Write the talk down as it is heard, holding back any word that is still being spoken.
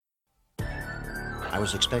I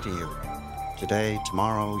was expecting you. Today,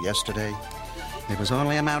 tomorrow, yesterday. It was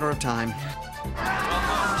only a matter of time. Welcome to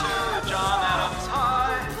John Adams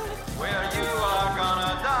High, where you are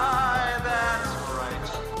gonna die, that's right.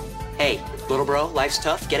 Hey, little bro, life's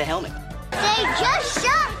tough. Get a helmet. They just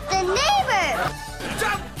shot the neighbor!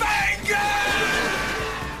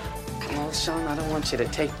 Well, Sean, I don't want you to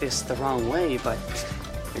take this the wrong way, but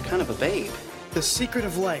you're kind of a babe. The Secret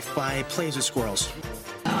of Life by Plays with Squirrels.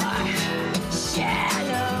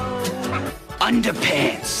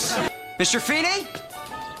 Underpants. Mr. Feeney?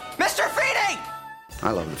 Mr. Feeney!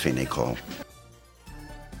 I love the Feeney Call.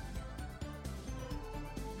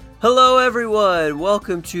 Hello, everyone.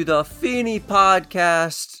 Welcome to the Feeney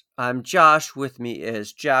Podcast. I'm Josh. With me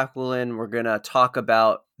is Jacqueline. We're going to talk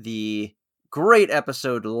about the great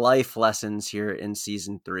episode Life Lessons here in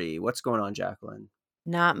Season 3. What's going on, Jacqueline?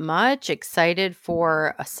 Not much. Excited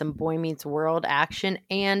for some Boy Meets World action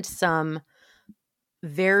and some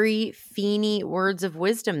very Feeney words of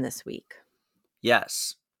wisdom this week.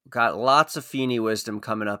 Yes. Got lots of Feeney wisdom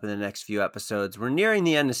coming up in the next few episodes. We're nearing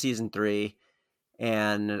the end of Season 3,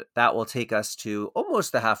 and that will take us to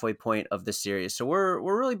almost the halfway point of the series. So we're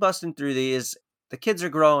really busting through these. The kids are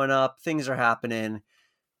growing up. Things are happening.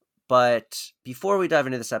 But before we dive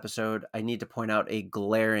into this episode, I need to point out a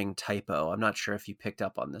glaring typo. I'm not sure if you picked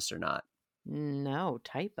up on this or not. No,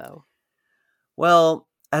 typo. Well,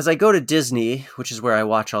 as I go to Disney, which is where I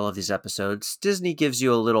watch all of these episodes, Disney gives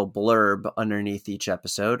you a little blurb underneath each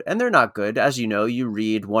episode, and they're not good. As you know, you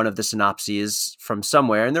read one of the synopses from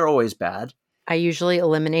somewhere, and they're always bad. I usually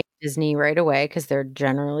eliminate Disney right away because they're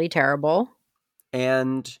generally terrible.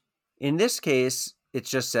 And in this case, it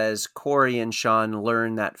just says, Corey and Sean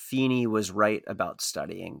learn that Feeney was right about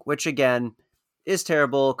studying, which again is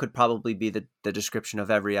terrible, could probably be the description of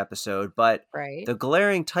every episode. But Right. the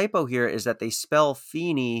glaring typo here is that they spell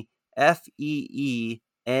Feeney Feeny.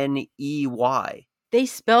 They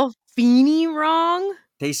spell Feeney wrong?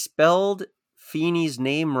 They spelled Feeney's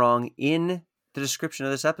name wrong in the description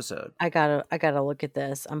of this episode. I gotta look at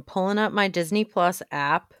this. I'm pulling up my Disney Plus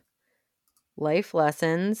app. Life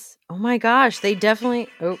Lessons. Oh my gosh, they definitely...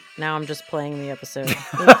 Oh, now I'm just playing the episode.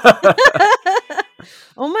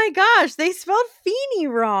 Oh my gosh, they spelled Feeney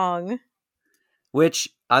wrong. Which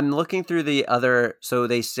I'm looking through the other... So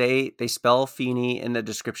they say they spell Feeney in the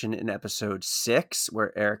description in episode 6,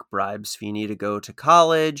 where Eric bribes Feeney to go to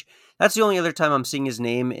college. That's the only other time I'm seeing his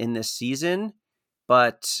name in this season.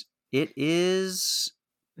 But it is...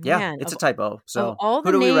 Yeah, Man, it's a typo. So all who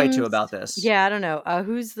the do we write to names- about this? Yeah, I don't know.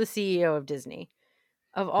 Who's the CEO of Disney?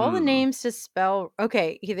 Of all the names to spell...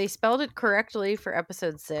 Okay, they spelled it correctly for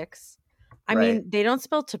episode 6. I mean, Right. they don't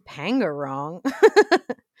spell Topanga wrong.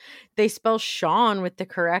 They spell Sean with the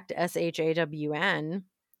correct SHAWN.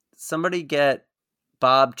 Somebody get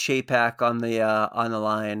Bob Chapek on the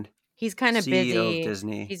line. He's kind of CEO busy. of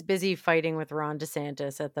Disney. He's busy fighting with Ron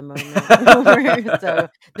DeSantis at the moment. So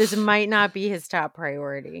this might not be his top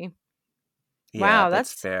priority. Yeah, Wow, that's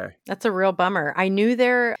that's fair. That's a real bummer. I knew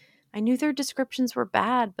their descriptions were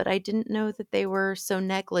bad, but I didn't know that they were so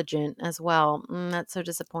negligent as well. That's so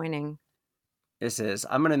disappointing. This is.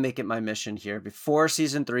 I'm going to make it my mission here before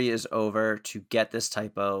season 3 is over to get this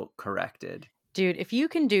typo corrected. Dude, if you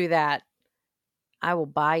can do that, I will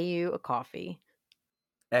buy you a coffee.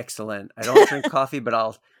 Excellent. I don't drink coffee, but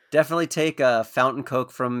I'll definitely take a fountain Coke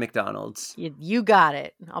from McDonald's. You got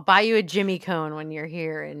it. I'll buy you a Jimmy Cone when you're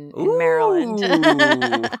here in Maryland.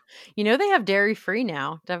 You know they have dairy free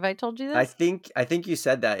now. Have I told you this? I think you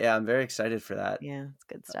said that. Yeah, I'm very excited for that. Yeah, it's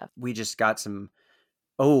good stuff. We just got some.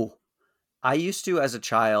 Oh, I used to as a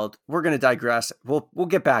child. We're gonna digress. We'll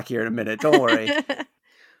get back here in a minute. Don't worry.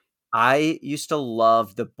 I used to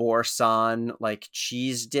love the Boursin like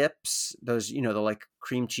cheese dips. Those, the like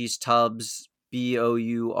cream cheese tubs.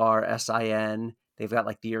 Boursin. They've got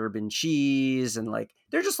like the urban cheese and like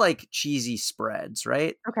they're just like cheesy spreads,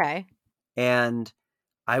 right? Okay. And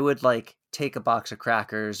I would like take a box of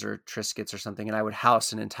crackers or Triscuits or something, and I would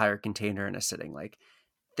house an entire container in a sitting. Like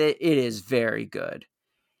it is very good.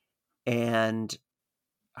 And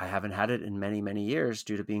I haven't had it in many, many years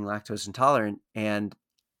due to being lactose intolerant. And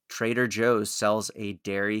Trader Joe's sells a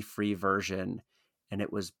dairy-free version, and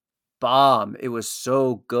it was bomb. It was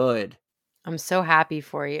so good. I'm so happy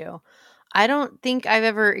for you. I don't think I've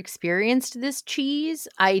ever experienced this cheese.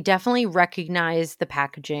 I definitely recognize the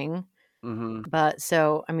packaging. Mm-hmm. But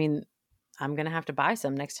so, I mean, I'm going to have to buy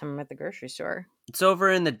some next time I'm at the grocery store. It's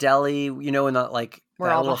over in the deli, in the like Where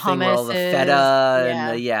that all the little thing where all the hummus feta is.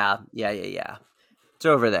 and the yeah. It's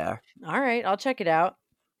over there. All right, I'll check it out.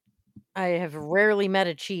 I have rarely met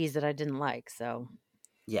a cheese that I didn't like, so.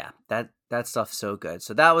 Yeah, that That stuff's so good.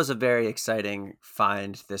 So that was a very exciting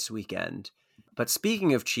find this weekend. But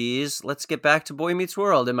speaking of cheese, let's get back to Boy Meets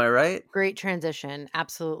World. Am I right? Great transition.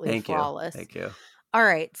 Absolutely Thank flawless. you. Thank you. All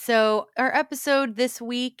right. So our episode this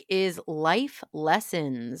week is Life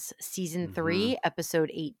Lessons, Season 3, Episode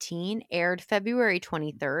 18, aired February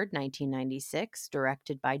 23rd, 1996,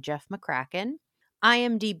 directed by Jeff McCracken.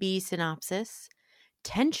 IMDb synopsis: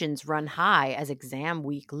 tensions run high as exam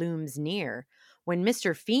week looms near when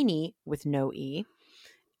Mr. Feeney, with no E,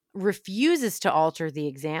 refuses to alter the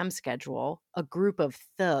exam schedule. A group of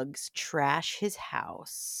thugs trash his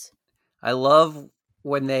house. I love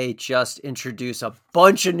when they just introduce a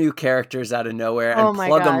bunch of new characters out of nowhere and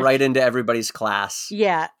plug them right into everybody's class.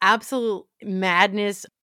 Yeah, absolute madness.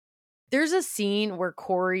 There's a scene where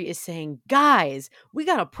Corey is saying, "Guys, we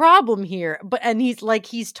got a problem here." And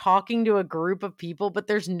he's talking to a group of people, but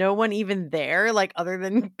there's no one even there, like other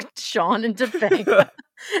than Sean and Topanga.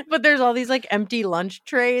 But there's all these like empty lunch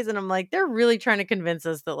trays, and I'm like, they're really trying to convince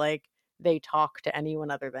us that like they talk to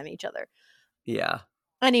anyone other than each other. Yeah.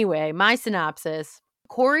 Anyway, my synopsis.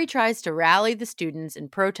 Corey tries to rally the students in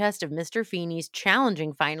protest of Mr. Feeney's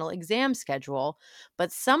challenging final exam schedule,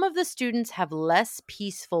 but some of the students have less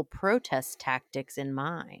peaceful protest tactics in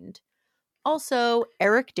mind. Also,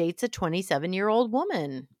 Eric dates a 27-year-old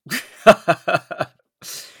woman.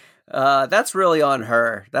 That's really on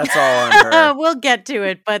her. That's all on her. We'll get to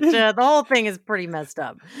it, but the whole thing is pretty messed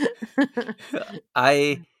up.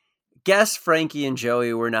 I guess Frankie and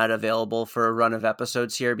Joey were not available for a run of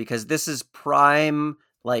episodes here because this is prime,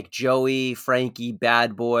 like Joey, Frankie,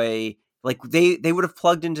 bad boy. Like they would have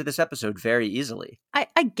plugged into this episode very easily.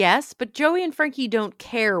 I guess, but Joey and Frankie don't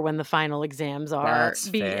care when the final exams are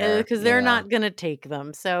because they're not going to take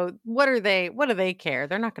them. So what do they care?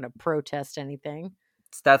 They're not going to protest anything.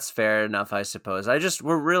 That's fair enough, I suppose.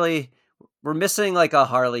 We're missing like a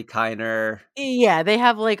Harley Kiner. Yeah, they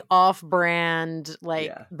have like off-brand,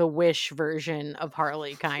 the Wish version of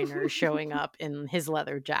Harley Kiner showing up in his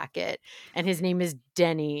leather jacket. And his name is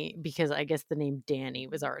Denny because I guess the name Danny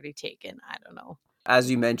was already taken. I don't know. As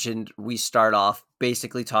you mentioned, we start off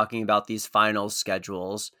basically talking about these finals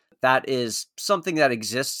schedules. That is something that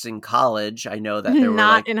exists in college. I know that there were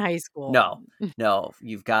not in high school. No.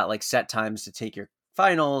 You've got like set times to take your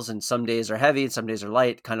finals, and some days are heavy and some days are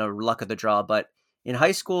light, kind of luck of the draw. But in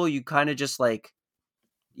high school, you kind of just like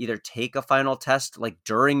either take a final test like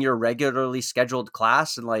during your regularly scheduled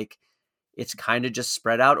class, and like it's kind of just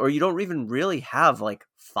spread out, or you don't even really have like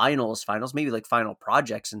finals, maybe like final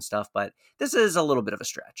projects and stuff. But this is a little bit of a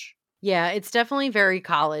stretch. Yeah, it's definitely very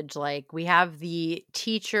college. Like we have the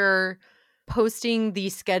teacher posting the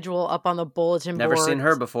schedule up on the bulletin board. Never seen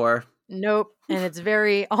her before. Nope. And it's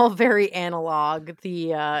all very analog.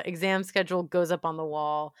 The exam schedule goes up on the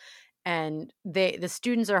wall, and the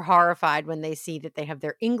students are horrified when they see that they have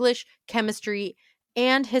their English, chemistry,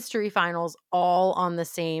 and history finals all on the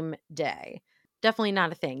same day. Definitely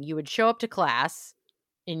not a thing. You would show up to class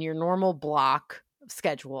in your normal block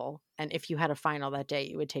schedule, and if you had a final that day,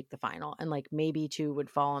 you would take the final, and like maybe two would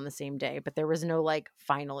fall on the same day, but there was no like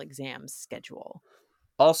final exams schedule.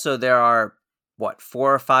 Also, there are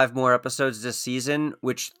 4 or 5 more episodes this season,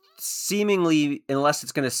 which seemingly, unless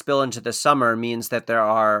it's going to spill into the summer, means that there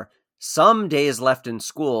are some days left in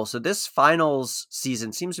school. So this finals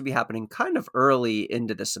season seems to be happening kind of early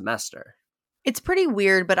into the semester. It's pretty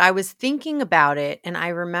weird, but I was thinking about it, and I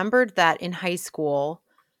remembered that in high school,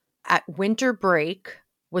 at winter break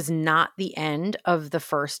was not the end of the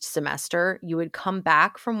first semester. You would come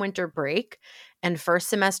back from winter break, and first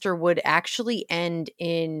semester would actually end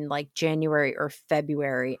in like January or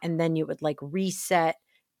February. And then you would like reset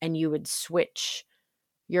and you would switch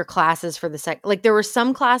your classes for the second. Like there were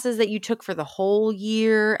some classes that you took for the whole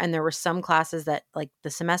year, and there were some classes that like the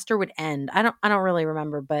semester would end. I don't really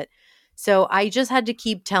remember, but so I just had to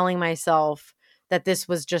keep telling myself that this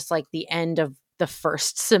was just like the end of the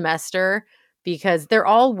first semester, because they're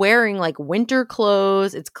all wearing like winter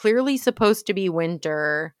clothes. It's clearly supposed to be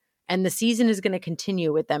winter, and the season is going to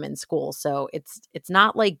continue with them in school. So it's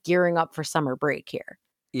not like gearing up for summer break here.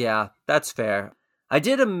 Yeah, that's fair. I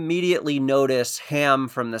did immediately notice Ham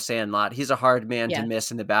from The Sandlot. He's a hard man to miss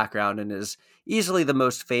in the background and is easily the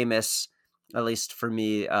most famous, at least for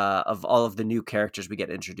me, of all of the new characters we get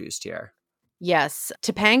introduced here. Yes.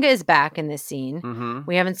 Topanga is back in this scene. Mm-hmm.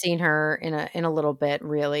 We haven't seen her in a little bit,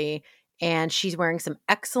 really. And she's wearing some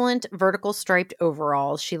excellent vertical striped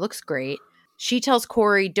overalls. She looks great. She tells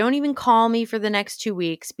Corey, don't even call me for the next 2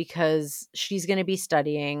 weeks because she's going to be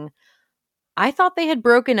studying. I thought they had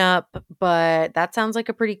broken up, but that sounds like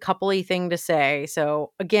a pretty coupley thing to say.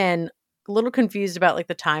 So again, a little confused about like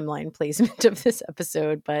the timeline placement of this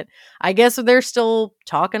episode, but I guess they're still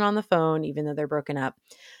talking on the phone, even though they're broken up.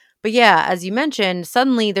 But yeah, as you mentioned,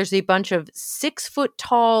 suddenly there's a bunch of 6 foot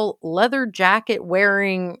tall, leather jacket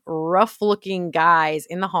wearing, rough looking guys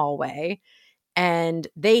in the hallway. And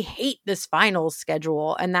they hate this finals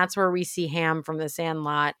schedule. And that's where we see Ham from The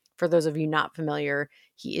Sandlot. For those of you not familiar,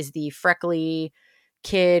 he is the freckly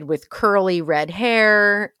kid with curly red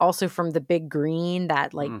hair, also from The Big Green,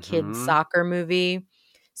 that like kids soccer movie.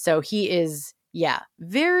 So he is,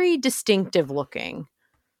 very distinctive looking.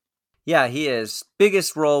 Yeah, he is.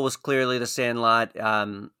 Biggest role was clearly The Sandlot.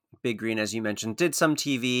 Big Green, as you mentioned, did some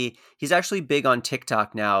TV. He's actually big on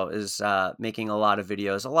TikTok now, is making a lot of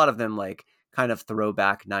videos. A lot of them like kind of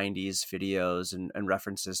throwback 90s videos and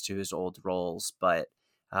references to his old roles, but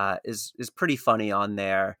is pretty funny on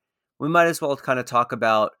there. We might as well kind of talk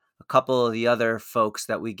about a couple of the other folks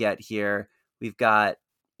that we get here. We've got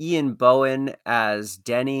Ian Bohen as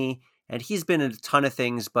Denny, and he's been in a ton of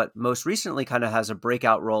things, but most recently kind of has a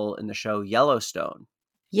breakout role in the show Yellowstone.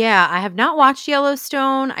 Yeah, I have not watched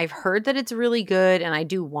Yellowstone. I've heard that it's really good, and I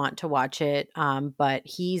do want to watch it. But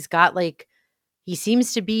he's got like, he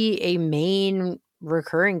seems to be a main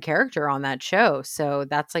recurring character on that show. So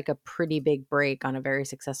that's like a pretty big break on a very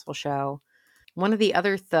successful show. One of the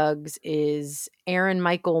other thugs is Aaron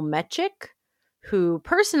Michael Mechik, who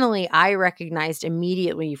personally I recognized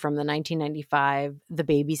immediately from the 1995 The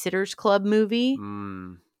Babysitter's Club movie.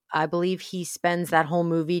 I believe he spends that whole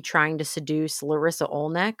movie trying to seduce Larissa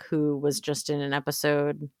Olnek, who was just in an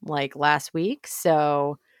episode like last week.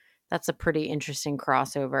 So that's a pretty interesting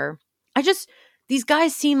crossover. These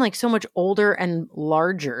guys seem like so much older and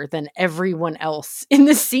larger than everyone else in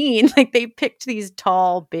the scene. Like they picked these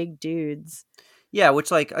tall, big dudes. Yeah,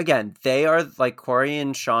 which like, again, they are like Corey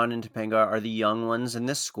and Sean and Topanga are the young ones in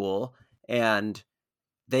this school. And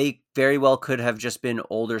they very well could have just been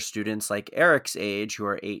older students like Eric's age who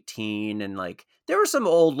are 18. And like, there were some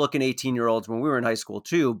old looking 18-year-olds when we were in high school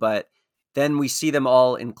too, but then we see them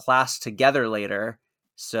all in class together later.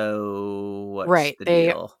 So what's the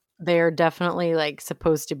deal? They're definitely like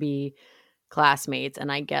supposed to be classmates.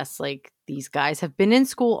 And I guess like these guys have been in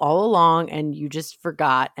school all along and you just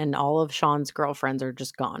forgot. And all of Sean's girlfriends are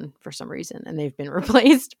just gone for some reason. And they've been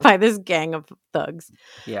replaced by this gang of thugs.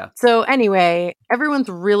 Yeah. So anyway, everyone's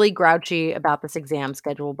really grouchy about this exam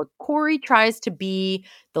schedule, but Corey tries to be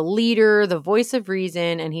the leader, the voice of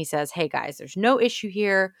reason. And he says, hey guys, there's no issue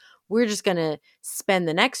here. We're just going to spend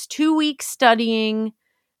the next 2 weeks studying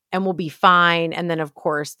and we'll be fine. And then, of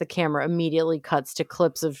course, the camera immediately cuts to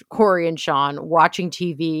clips of Corey and Sean watching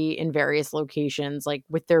TV in various locations, like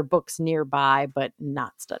with their books nearby, but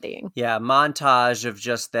not studying. Yeah, montage of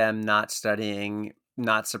just them not studying,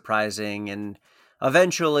 not surprising. And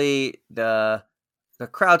eventually the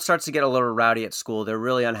crowd starts to get a little rowdy at school. They're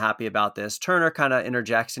really unhappy about this. Turner kind of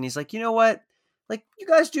interjects and he's like, you know what? Like, you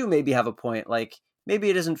guys do maybe have a point. Like, maybe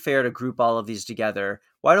it isn't fair to group all of these together.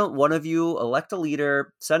 Why don't one of you elect a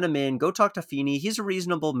leader, send him in, go talk to Feeney. He's a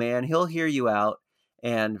reasonable man. He'll hear you out.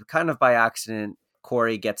 And kind of by accident,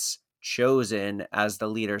 Corey gets chosen as the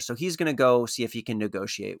leader. So he's going to go see if he can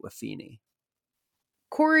negotiate with Feeney.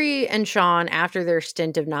 Corey and Sean, after their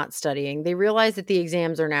stint of not studying, they realize that the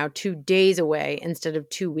exams are now 2 days away instead of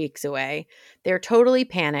 2 weeks away. They're totally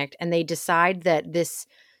panicked and they decide that this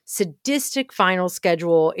sadistic final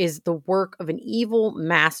schedule is the work of an evil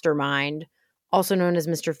mastermind, also known as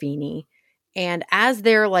Mr. Feeney. And as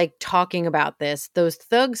they're like talking about this, those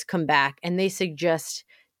thugs come back and they suggest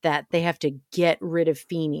that they have to get rid of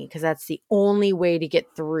Feeney because that's the only way to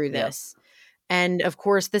get through this. Yep. And of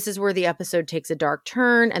course, this is where the episode takes a dark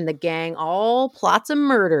turn and the gang all plots a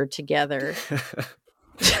murder together.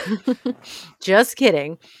 Just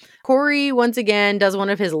kidding. Corey, once again, does one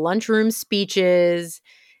of his lunchroom speeches.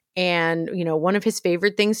 And, you know, one of his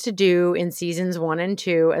favorite things to do in seasons 1 and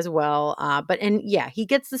 2 as well. He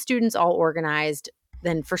gets the students all organized.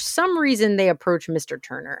 Then for some reason, they approach Mr.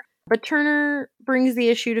 Turner. But Turner brings the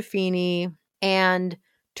issue to Feeney. And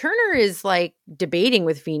Turner is like debating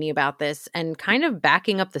with Feeney about this and kind of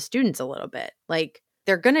backing up the students a little bit. Like,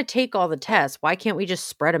 they're going to take all the tests. Why can't we just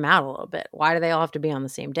spread them out a little bit? Why do they all have to be on the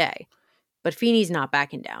same day? But Feeney's not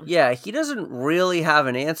backing down. Yeah, he doesn't really have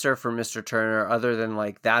an answer for Mr. Turner other than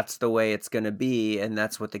like, that's the way it's going to be. And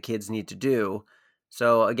that's what the kids need to do.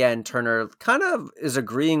 So again, Turner kind of is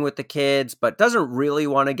agreeing with the kids, but doesn't really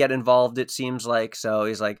want to get involved, it seems like. So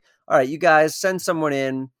he's like, all right, you guys send someone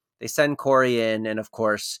in. They send Corey in. And of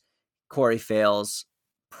course, Corey fails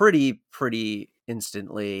pretty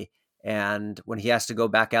instantly. And when he has to go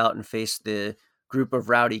back out and face the group of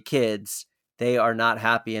rowdy kids, they are not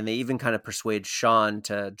happy, and they even kind of persuade Sean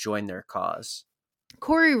to join their cause.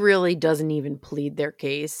 Corey really doesn't even plead their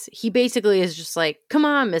case. He basically is just like, come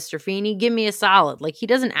on, Mr. Feeney, give me a solid. Like, he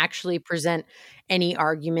doesn't actually present any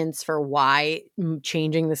arguments for why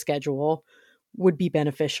changing the schedule would be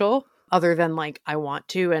beneficial, other than like, I want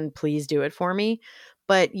to, and please do it for me.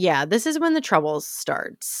 But yeah, this is when the trouble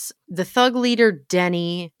starts. The thug leader,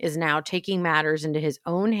 Denny, is now taking matters into his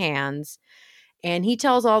own hands, and he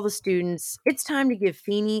tells all the students, it's time to give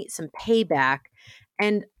Feeney some payback.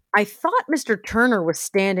 And I thought Mr. Turner was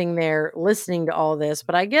standing there listening to all this,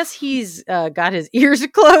 but I guess he's got his ears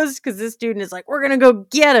closed because this student is like, we're going to go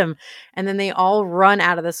get him. And then they all run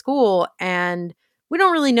out of the school, and we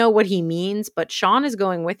don't really know what he means, but Sean is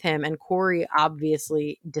going with him, and Corey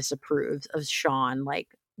obviously disapproves of Sean like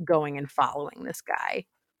going and following this guy.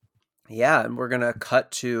 Yeah, and we're going to cut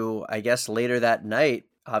to, I guess, later that night.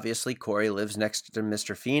 Obviously, Corey lives next to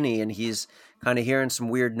Mr. Feeney, and he's kind of hearing some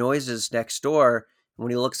weird noises next door.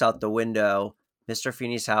 When he looks out the window, Mr.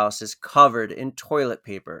 Feeney's house is covered in toilet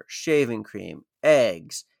paper, shaving cream,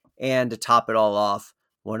 eggs, and to top it all off,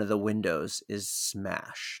 one of the windows is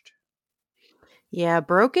smashed. Yeah,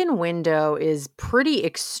 broken window is pretty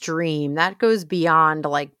extreme. That goes beyond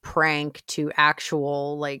like prank to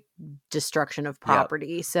actual like destruction of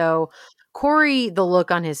property. Yep. So Corey, the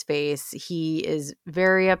look on his face, he is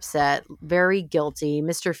very upset, very guilty.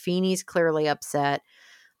 Mr. Feeney's clearly upset.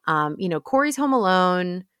 Corey's home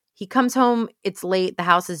alone. He comes home. It's late. The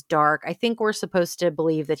house is dark. I think we're supposed to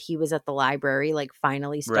believe that he was at the library, like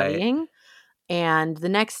finally studying. Right. And the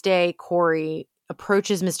next day, Corey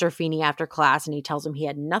approaches Mr. Feeney after class, and he tells him he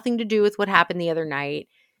had nothing to do with what happened the other night.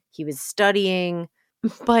 He was studying,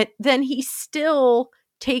 but then he still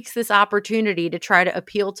takes this opportunity to try to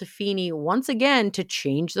appeal to Feeney once again to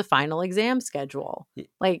change the final exam schedule.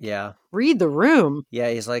 Like, read the room. Yeah,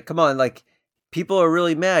 he's like, come on, like, people are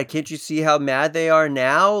really mad. Can't you see how mad they are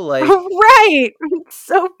now? Like, right. It's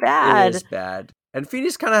so bad. It is bad. And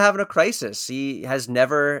Feeney's kind of having a crisis. He has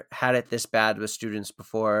never had it this bad with students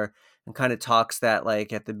before, and kind of talks that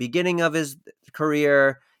like at the beginning of his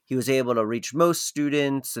career, he was able to reach most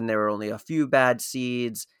students and there were only a few bad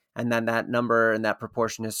seeds. And then that number and that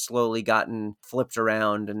proportion has slowly gotten flipped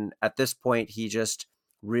around. And at this point, he just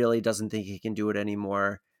really doesn't think he can do it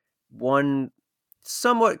anymore. One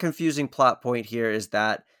somewhat confusing plot point here is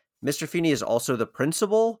that Mr. Feeney is also the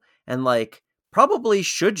principal and like probably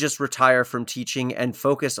should just retire from teaching and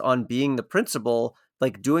focus on being the principal.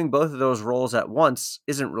 Like doing both of those roles at once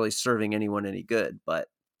isn't really serving anyone any good, but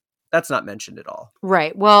that's not mentioned at all.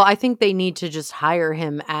 Right. Well, I think they need to just hire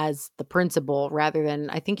him as the principal rather than,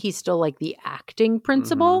 I think he's still like the acting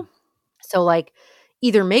principal. Mm-hmm. So like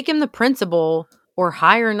either make him the principal or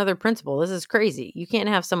hire another principal. This is crazy. You can't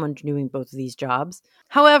have someone doing both of these jobs.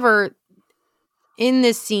 However, in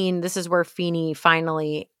this scene, this is where Feeney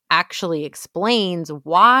finally actually explains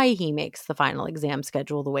why he makes the final exam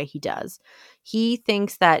schedule the way he does. He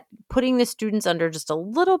thinks that putting the students under just a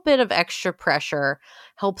little bit of extra pressure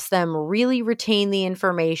helps them really retain the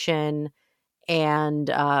information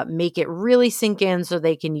and make it really sink in so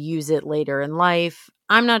they can use it later in life.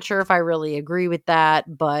 I'm not sure if I really agree with that,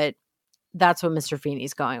 but that's what Mr.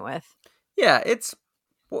 Feeney's going with. Yeah,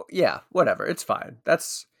 whatever. It's fine.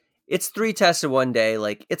 It's 3 tests in one day.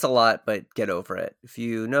 Like, it's a lot, but get over it. If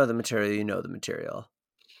you know the material, you know the material.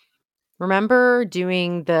 Remember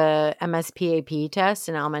doing the MSPAP test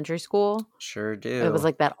in elementary school? Sure do. It was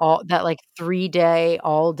like that 3-day,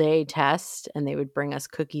 all-day test, and they would bring us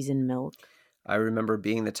cookies and milk. I remember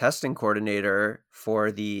being the testing coordinator for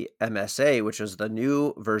the MSA, which was the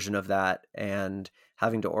new version of that, and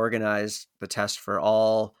having to organize the test for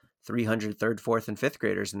all 300 3rd, 4th, and 5th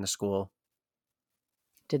graders in the school.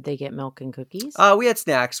 Did they get milk and cookies? We had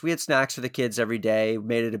snacks. We had snacks for the kids every day.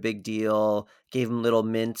 Made it a big deal. Gave them little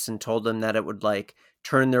mints and told them that it would like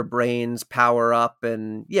turn their brains, power up,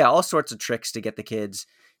 and all sorts of tricks to get the kids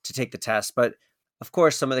to take the test. But of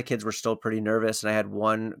course, some of the kids were still pretty nervous. And I had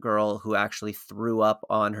one girl who actually threw up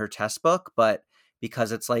on her test book. But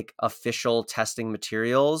because it's like official testing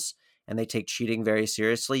materials and they take cheating very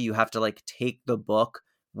seriously, you have to like take the book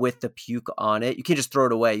with the puke on it. You can't just throw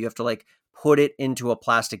it away. You have to like put it into a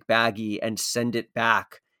plastic baggie and send it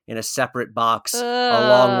back in a separate box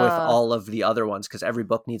along with all of the other ones because every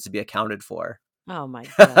book needs to be accounted for. Oh my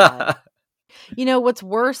God. You know, what's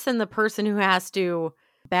worse than the person who has to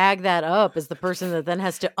bag that up is the person that then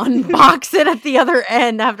has to unbox it at the other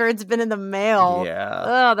end after it's been in the mail. Yeah.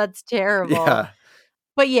 Oh, that's terrible. Yeah.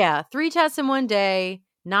 But 3 tests in one day,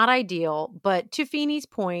 not ideal. But to Feeney's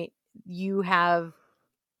point, you have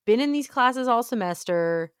been in these classes all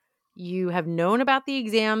semester. You have known about the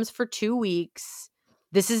exams for 2 weeks.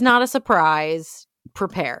 This is not a surprise.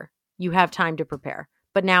 Prepare. You have time to prepare.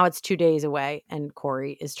 But now it's 2 days away, and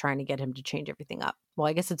Corey is trying to get him to change everything up. Well,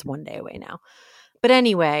 I guess it's 1 day away now. But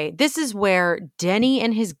anyway, this is where Denny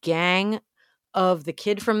and his gang of the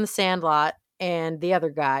kid from the Sandlot and the other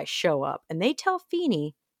guy show up. And they tell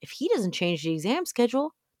Feeney if he doesn't change the exam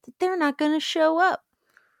schedule, that they're not going to show up.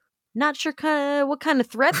 Not sure what kind of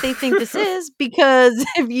threat they think this is, because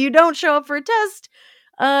if you don't show up for a test,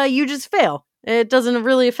 you just fail. It doesn't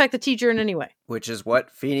really affect the teacher in any way. Which is what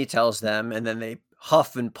Feeney tells them, and then they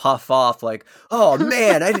huff and puff off like, oh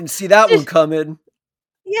man, I didn't see that one coming.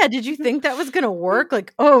 Yeah, did you think that was going to work?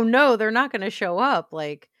 Like, oh no, they're not going to show up.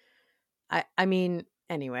 Like, I mean,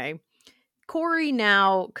 anyway. Corey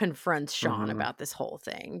now confronts Sean about this whole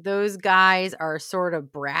thing. Those guys are sort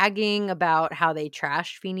of bragging about how they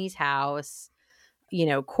trashed Feeney's house. You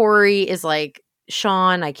know, Corey is like,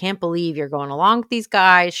 Sean, I can't believe you're going along with these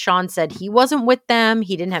guys. Sean said he wasn't with them.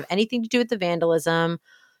 He didn't have anything to do with the vandalism.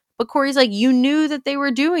 But Corey's like, you knew that they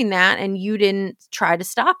were doing that and you didn't try to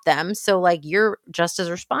stop them. So, like, you're just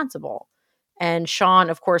as responsible. And Sean,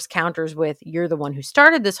 of course, counters with, you're the one who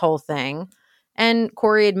started this whole thing. And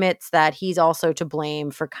Corey admits that he's also to blame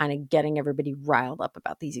for kind of getting everybody riled up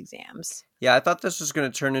about these exams. Yeah, I thought this was going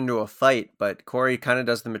to turn into a fight, but Corey kind of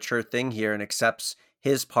does the mature thing here and accepts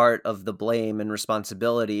his part of the blame and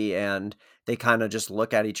responsibility, and they kind of just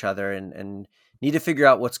look at each other and need to figure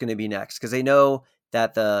out what's going to be next, because they know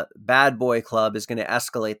that the bad boy club is going to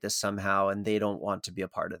escalate this somehow, and they don't want to be a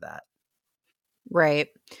part of that. Right.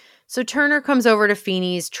 So Turner comes over to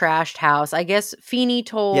Feeney's trashed house. I guess Feeney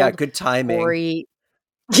told good timing. Corey.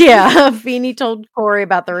 Yeah, Feeney told Corey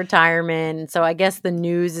about the retirement. So I guess the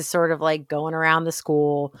news is sort of like going around the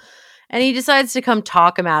school. And he decides to come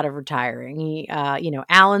talk him out of retiring. He,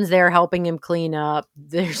 Alan's there helping him clean up.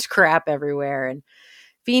 There's crap everywhere. And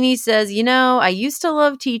Feeney says, I used to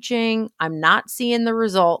love teaching. I'm not seeing the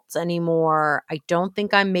results anymore. I don't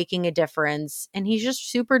think I'm making a difference. And he's just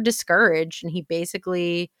super discouraged. And he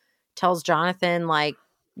basically tells Jonathan, like,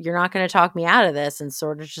 you're not going to talk me out of this, and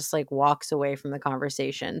sort of just like walks away from the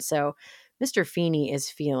conversation. So Mr. Feeney is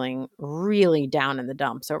feeling really down in the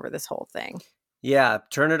dumps over this whole thing. Yeah,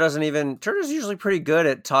 Turner's usually pretty good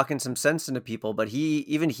at talking some sense into people, but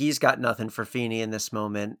he's got nothing for Feeney in this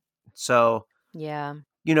moment. So, yeah.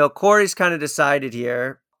 Corey's kind of decided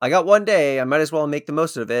here, I got 1 day, I might as well make the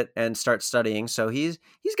most of it and start studying. So he's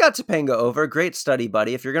got Topanga over, great study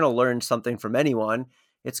buddy. If you're going to learn something from anyone,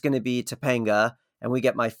 it's going to be Topanga. And we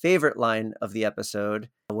get my favorite line of the episode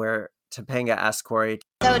where Topanga asks Corey,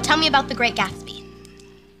 So tell me about The Great Gatsby.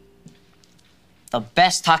 The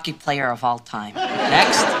best hockey player of all time.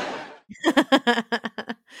 Next.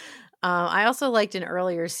 I also liked an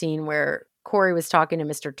earlier scene where Corey was talking to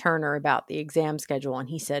Mr. Turner about the exam schedule, and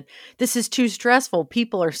he said, this is too stressful.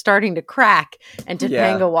 People are starting to crack. And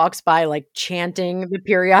Topanga walks by, like, chanting the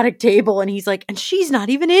periodic table, and he's like, and she's not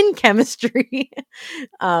even in chemistry.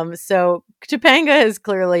 So Topanga has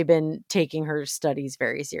clearly been taking her studies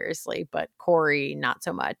very seriously, but Corey, not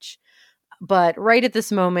so much. But right at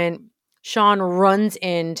this moment, Sean runs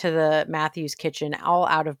into the Matthews kitchen all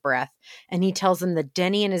out of breath, and he tells them that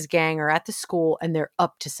Denny and his gang are at the school and they're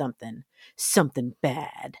up to something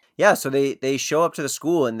bad. Yeah, so they show up to the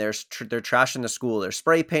school and they're trashing the school. They're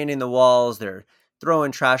spray painting the walls. They're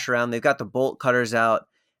throwing trash around. They've got the bolt cutters out.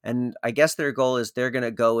 And I guess their goal is they're going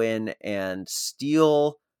to go in and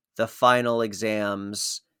steal the final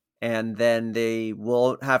exams, and then they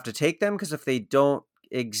won't have to take them, because if they don't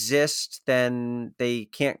exist, then they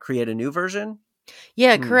can't create a new version.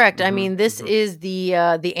 Yeah, correct. I mean, this is the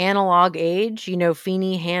analog age.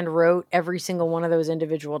 Feeney hand wrote every single one of those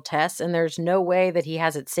individual tests, and there's no way that he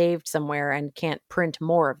has it saved somewhere and can't print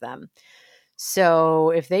more of them. So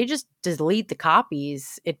if they just delete the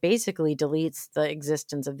copies, it basically deletes the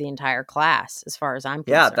existence of the entire class, as far as I'm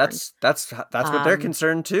concerned. Yeah, that's what they're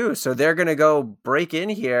concerned too. So they're gonna go break in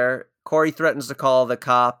here. Corey threatens to call the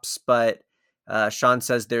cops, but Sean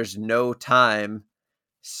says there's no time.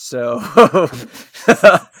 So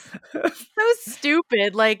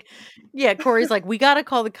stupid. Like, yeah, Corey's like, we got to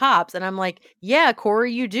call the cops. And I'm like, yeah,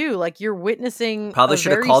 Corey, you do. Like, you're witnessing probably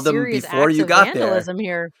should have called them before you got there.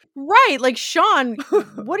 Here. Right. Like, Sean,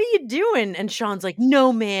 what are you doing? And Sean's like,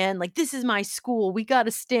 no, man, like, this is my school. We got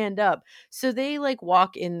to stand up. So they like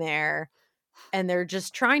walk in there and they're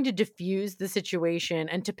just trying to diffuse the situation.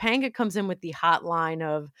 And Topanga comes in with the hotline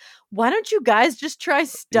of, why don't you guys just try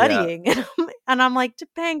studying? Yeah. And I'm like,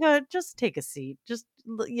 Topanga, just take a seat. Just,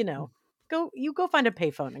 go find a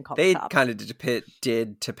payphone and call the cops. They kind of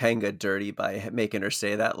did Topanga dirty by making her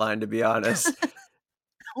say that line, to be honest.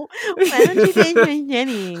 Why don't you change my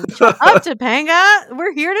setting? Shut up, Topanga.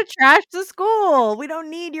 We're here to trash the school. We don't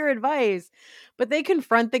need your advice. But they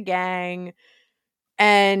confront the gang.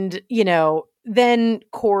 And, then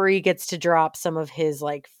Corey gets to drop some of his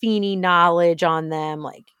like Feeney knowledge on them.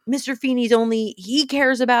 Like, Mr. Feeney's he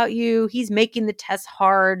cares about you. He's making the test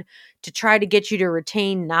hard to try to get you to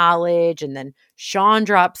retain knowledge. And then Sean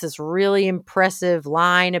drops this really impressive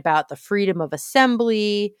line about the freedom of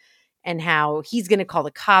assembly and how he's going to call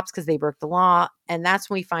the cops because they broke the law. And that's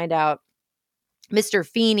when we find out Mr.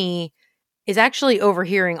 Feeney is actually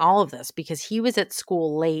overhearing all of this because he was at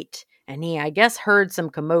school late and he, I guess, heard some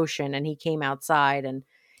commotion and he came outside and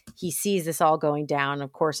he sees this all going down.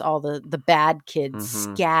 Of course, all the bad kids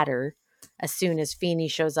scatter as soon as Feeney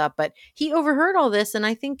shows up. But he overheard all this, and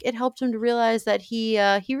I think it helped him to realize that he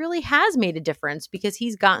really has made a difference because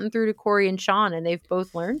he's gotten through to Corey and Sean, and they've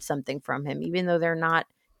both learned something from him, even though they're not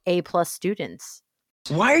A+ students.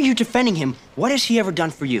 Why are you defending him? What has he ever done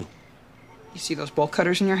for you? You see those bolt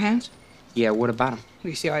cutters in your hands? Yeah, what about him? Well,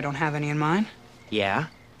 you see how I don't have any in mine? Yeah,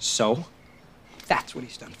 so? That's what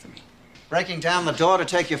he's done for me. Breaking down the door to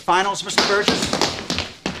take your finals, Mr. Burgess?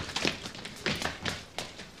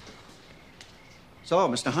 So,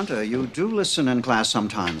 Mr. Hunter, you do listen in class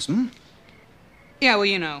sometimes, hmm? Yeah,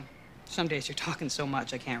 well, some days you're talking so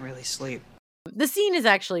much I can't really sleep. The scene is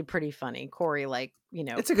actually pretty funny. Corey,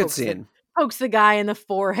 it's a good scene. Pokes the guy in the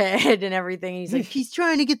forehead and everything. He's like, he's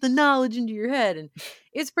trying to get the knowledge into your head. And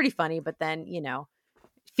it's pretty funny. But then,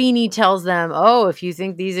 Feeney tells them, oh, if you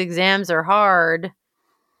think these exams are hard,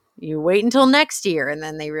 you wait until next year. And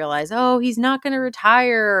then they realize, oh, he's not going to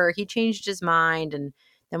retire. He changed his mind. And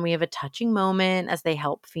then we have a touching moment as they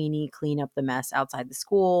help Feeney clean up the mess outside the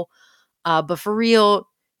school. But for real,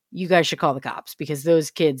 you guys should call the cops because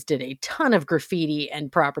those kids did a ton of graffiti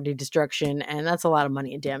and property destruction, and that's a lot of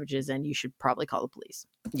money and damages, and you should probably call the police.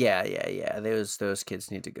 Yeah. Those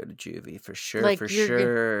kids need to go to juvie for sure,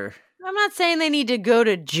 sure. I'm not saying they need to go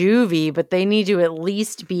to juvie, but they need to at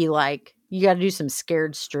least be like, you got to do some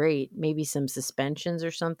scared straight, maybe some suspensions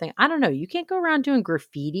or something. I don't know. You can't go around doing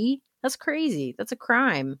graffiti. That's crazy. That's a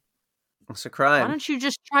crime. It's a crime. Why don't you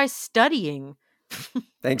just try studying?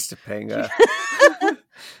 Thanks, Topanga.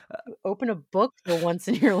 Open a book for once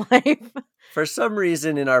in your life. For some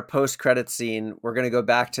reason, in our post-credit scene, we're going to go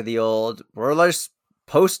back to the old, let's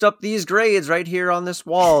post up these grades right here on this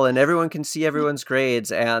wall, and everyone can see everyone's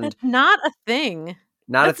grades. And that's not a thing.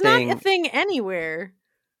 That's not a thing anywhere.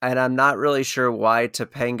 And I'm not really sure why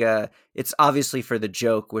Topanga, it's obviously for the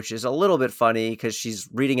joke, which is a little bit funny because she's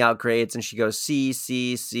reading out grades and she goes C,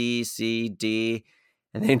 C, C, C, D.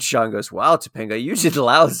 And then Sean goes, wow, Topanga, you did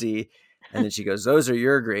lousy. And then she goes, those are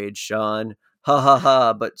your grades, Sean. Ha ha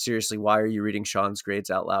ha. But seriously, why are you reading Sean's grades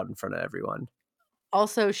out loud in front of everyone?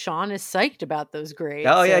 Also, Sean is psyched about those grades.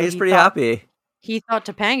 Oh, yeah, he's pretty happy. He thought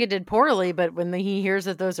Topanga did poorly, but when he hears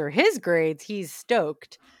that those are his grades, he's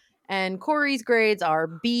stoked. And Corey's grades are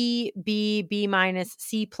B, B, B minus,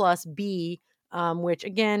 C plus B, which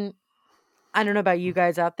again, I don't know about you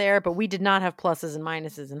guys out there, but we did not have pluses and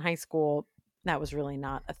minuses in high school. That was really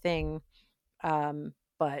not a thing.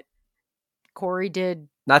 But Corey did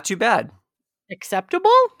not too bad. Acceptable?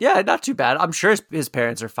 Yeah, not too bad. I'm sure his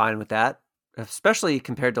parents are fine with that, especially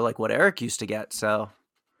compared to like what Eric used to get. So,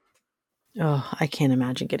 oh, I can't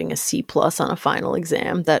imagine getting a C plus on a final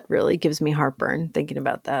exam. That really gives me heartburn thinking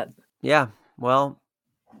about that. Yeah, well,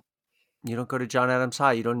 you don't go to John Adams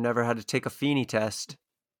High. You don't never had to take a Feeney test.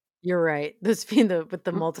 You're right. This being with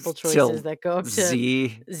the multiple choices that go up to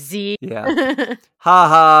Z. Yeah. Ha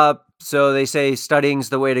ha. So they say studying's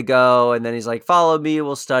the way to go, and then he's like, "Follow me,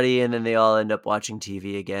 we'll study," and then they all end up watching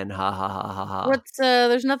TV again. Ha ha ha ha ha.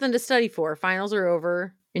 There's nothing to study for. Finals are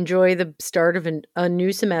over. Enjoy the start of a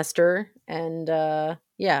new semester, and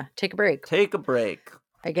take a break. Take a break.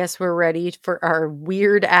 I guess we're ready for our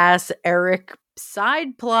weird ass Eric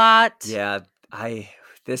side plot. Yeah,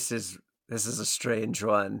 this is a strange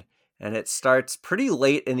one. And it starts pretty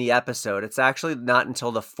late in the episode. It's actually not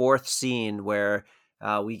until the fourth scene where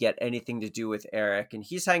we get anything to do with Eric. And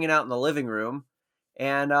he's hanging out in the living room.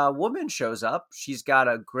 And a woman shows up. She's got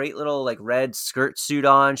a great little red skirt suit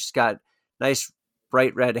on. She's got nice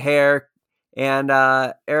bright red hair. And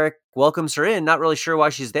Eric welcomes her in. Not really sure why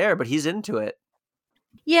she's there, but he's into it.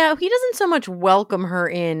 Yeah, he doesn't so much welcome her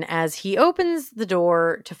in as he opens the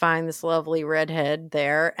door to find this lovely redhead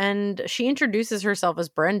there, and she introduces herself as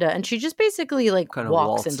Brenda, and she just basically kind of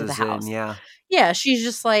walks into the house. Yeah, she's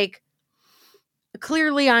just like,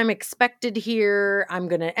 clearly I'm expected here. I'm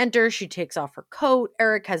going to enter. She takes off her coat.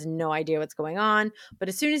 Eric has no idea what's going on, but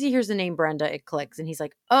as soon as he hears the name Brenda, it clicks, and he's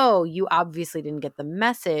like, oh, you obviously didn't get the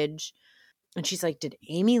message. And she's like, did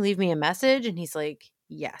Amy leave me a message? And he's like,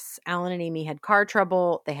 yes. Alan and Amy had car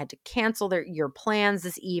trouble. They had to cancel your plans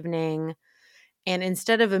this evening. And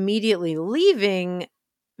instead of immediately leaving,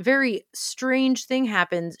 very strange thing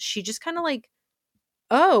happens. She just kind of like,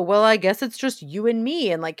 oh, well, I guess it's just you and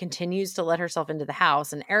me, and like continues to let herself into the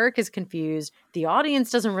house. And Eric is confused. The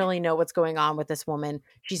audience doesn't really know what's going on with this woman.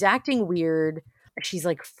 She's acting weird. She's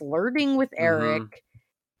like flirting with Eric.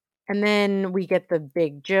 And then we get the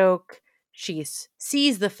big joke. She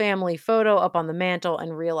sees the family photo up on the mantle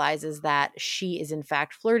and realizes that she is in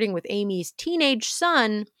fact flirting with Amy's teenage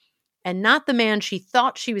son and not the man she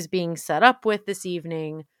thought she was being set up with this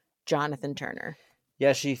evening, Jonathan Turner.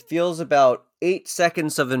 Yeah, she feels about 8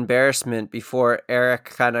 seconds of embarrassment before Eric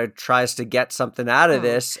kind of tries to get something out of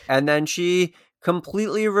this. And then she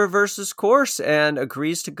completely reverses course and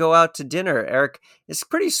agrees to go out to dinner. Eric is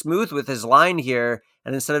pretty smooth with his line here.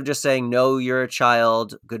 And instead of just saying, no, you're a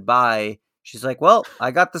child, goodbye, she's like, well, I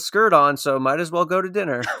got the skirt on, so might as well go to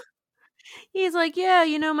dinner. He's like, yeah,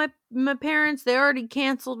 you know, my parents, they already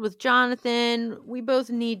canceled with Jonathan. We both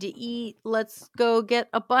need to eat. Let's go get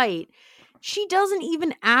a bite. She doesn't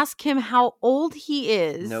even ask him how old he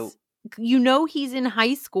is. Nope. You know he's in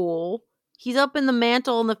high school. He's up in the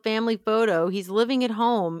mantle in the family photo. He's living at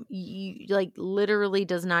home. Like literally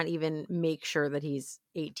does not even make sure that he's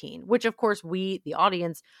 18, which of course we, the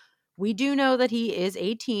audience, we do know that he is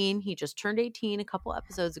 18. He just turned 18 a couple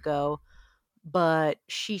episodes ago, but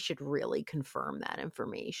she should really confirm that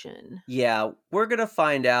information. Yeah, we're going to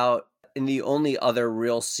find out in the only other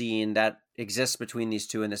real scene that exists between these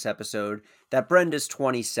two in this episode that Brenda's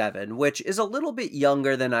 27, which is a little bit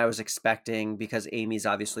younger than I was expecting because Amy's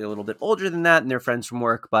obviously a little bit older than that and they're friends from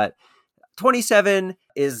work, but 27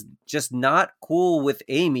 is just not cool with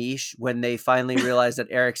Amy when they finally realize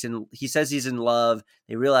that he says he's in love.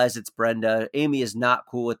 They realize it's Brenda. Amy is not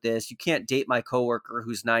cool with this. You can't date my coworker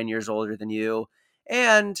who's 9 years older than you.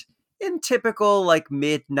 And in typical like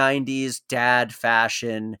mid-90s dad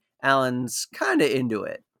fashion, Alan's kind of into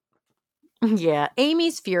it. Yeah,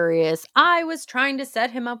 Amy's furious. I was trying to set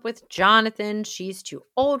him up with Jonathan. She's too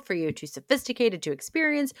old for you, too sophisticated, too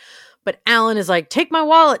experienced. But Alan is like, take my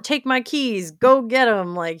wallet, take my keys, go get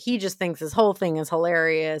him. Like, he just thinks this whole thing is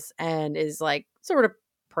hilarious and is like sort of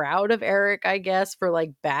proud of Eric, I guess, for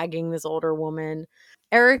like bagging this older woman.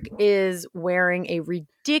 Eric is wearing a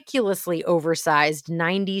ridiculously oversized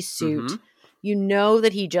 90s suit. Mm-hmm. You know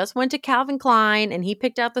that he just went to Calvin Klein and he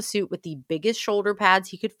picked out the suit with the biggest shoulder pads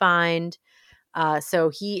he could find. So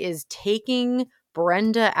he is taking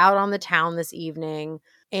Brenda out on the town this evening,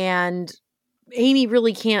 and Amy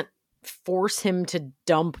really can't force him to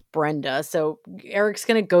dump Brenda. So Eric's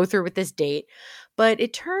going to go through with this date, but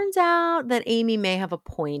it turns out that Amy may have a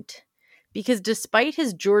point because despite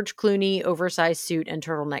his George Clooney oversized suit and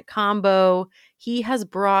turtleneck combo, he has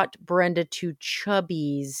brought Brenda to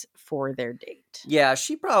Chubby's for their date. Yeah,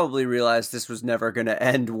 she probably realized this was never going to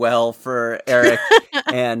end well for Eric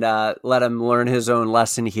and let him learn his own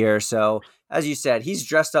lesson here. So, as you said, he's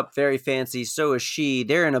dressed up very fancy. So is she.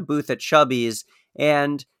 They're in a booth at Chubby's.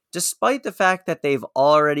 And despite the fact that they've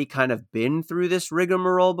already kind of been through this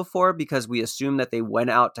rigmarole before, because we assume that they went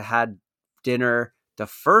out to have dinner the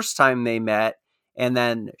first time they met, and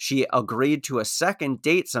then she agreed to a second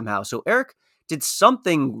date somehow. So Eric did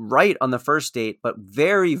something right on the first date, but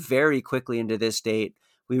very, very quickly into this date,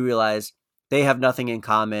 we realize they have nothing in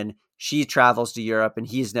common. She travels to Europe and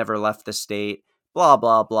he's never left the state. Blah,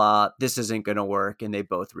 blah, blah. This isn't going to work. And they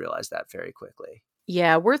both realize that very quickly.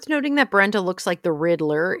 Yeah, worth noting that Brenda looks like the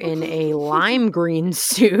Riddler in a lime green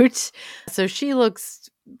suit. So she looks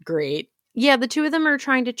great. Yeah, the two of them are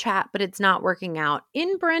trying to chat, but it's not working out.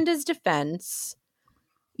 In Brenda's defense,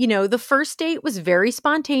 you know, the first date was very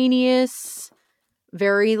spontaneous.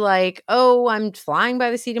 Very like, oh, I'm flying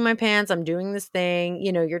by the seat of my pants. I'm doing this thing.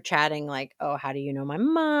 You know, you're chatting like, oh, how do you know my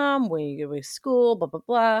mom? When you go to school, blah, blah,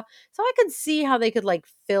 blah. So I could see how they could like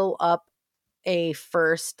fill up a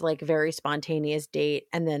first like very spontaneous date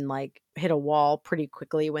and then like hit a wall pretty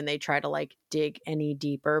quickly when they try to like dig any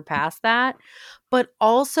deeper past that. But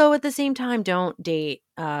also at the same time, don't date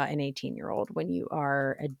an 18-year-old when you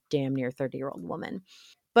are a damn near 30-year-old woman.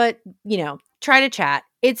 But, you know, try to chat.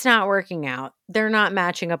 It's not working out. They're not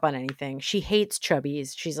matching up on anything. She hates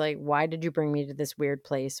Chubby's. She's like, why did you bring me to this weird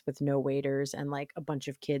place with no waiters and like a bunch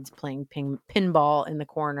of kids playing pinball in the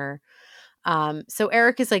corner? So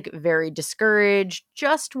Eric is like very discouraged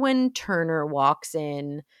just when Turner walks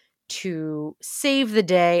in to save the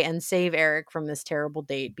day and save Eric from this terrible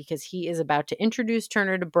date because he is about to introduce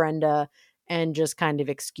Turner to Brenda and just kind of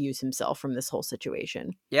excuse himself from this whole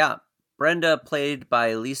situation. Yeah. Brenda, played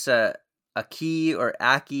by Lisa Aki or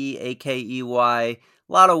Aki, A-K-E-Y. A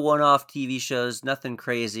lot of one-off TV shows, nothing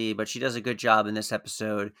crazy, but she does a good job in this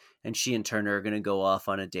episode, and she and Turner are going to go off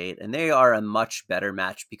on a date, and they are a much better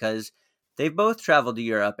match because they've both traveled to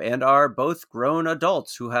Europe and are both grown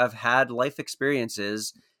adults who have had life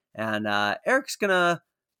experiences, and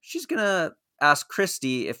she's going to ask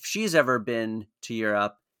Christy if she's ever been to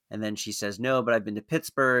Europe, and then she says, no, but I've been to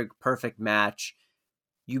Pittsburgh. Perfect match.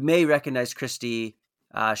 You may recognize Christy.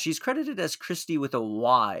 She's credited as Christy with a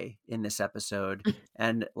Y in this episode.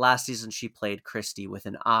 And last season she played Christy with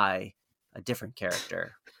an I, a different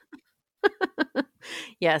character.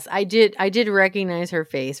 Yes, I did recognize her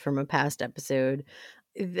face from a past episode.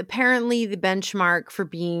 Apparently the benchmark for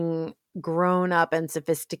being grown up and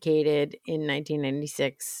sophisticated in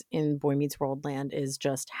 1996 in Boy Meets World land is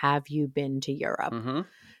just, have you been to Europe? Mm-hmm.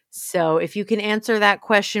 So if you can answer that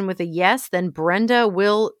question with a yes, then Brenda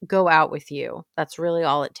will go out with you. That's really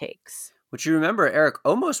all it takes. Which you remember, Eric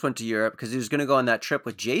almost went to Europe because he was going to go on that trip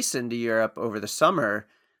with Jason to Europe over the summer,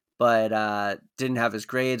 but didn't have his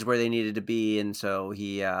grades where they needed to be, and so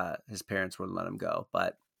his parents wouldn't let him go.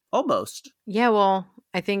 But almost. Yeah, well,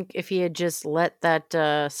 I think if he had just let that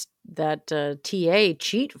TA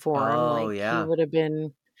cheat for him,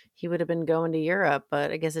 he would have been going to Europe,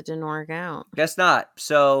 but I guess it didn't work out. Guess not.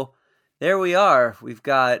 So there we are. We've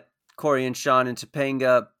got Corey and Sean in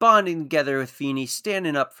Topanga bonding together with Feeny,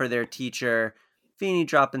 standing up for their teacher. Feeny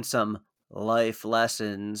dropping some life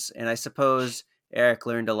lessons. And I suppose Eric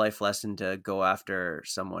learned a life lesson to go after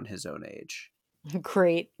someone his own age.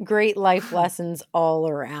 Great life lessons all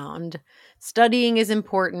around. Studying is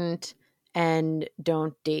important, and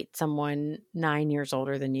don't date someone 9 years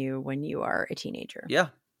older than you when you are a teenager. Yeah.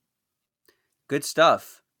 Good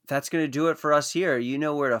stuff. That's going to do it for us here. You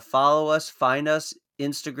know where to follow us, find us,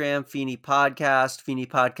 Instagram, Feeny Podcast,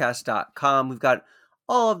 feenypodcast.com. We've got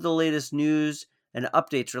all of the latest news and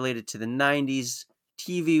updates related to the 90s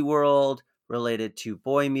TV world, related to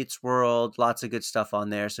Boy Meets World. Lots of good stuff on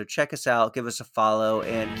there. So check us out, give us a follow,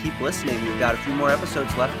 and keep listening. We've got a few more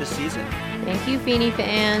episodes left this season. Thank you, Feeny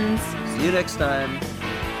fans. See you next time.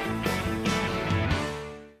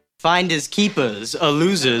 Finders keepers, a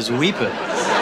losers weepers.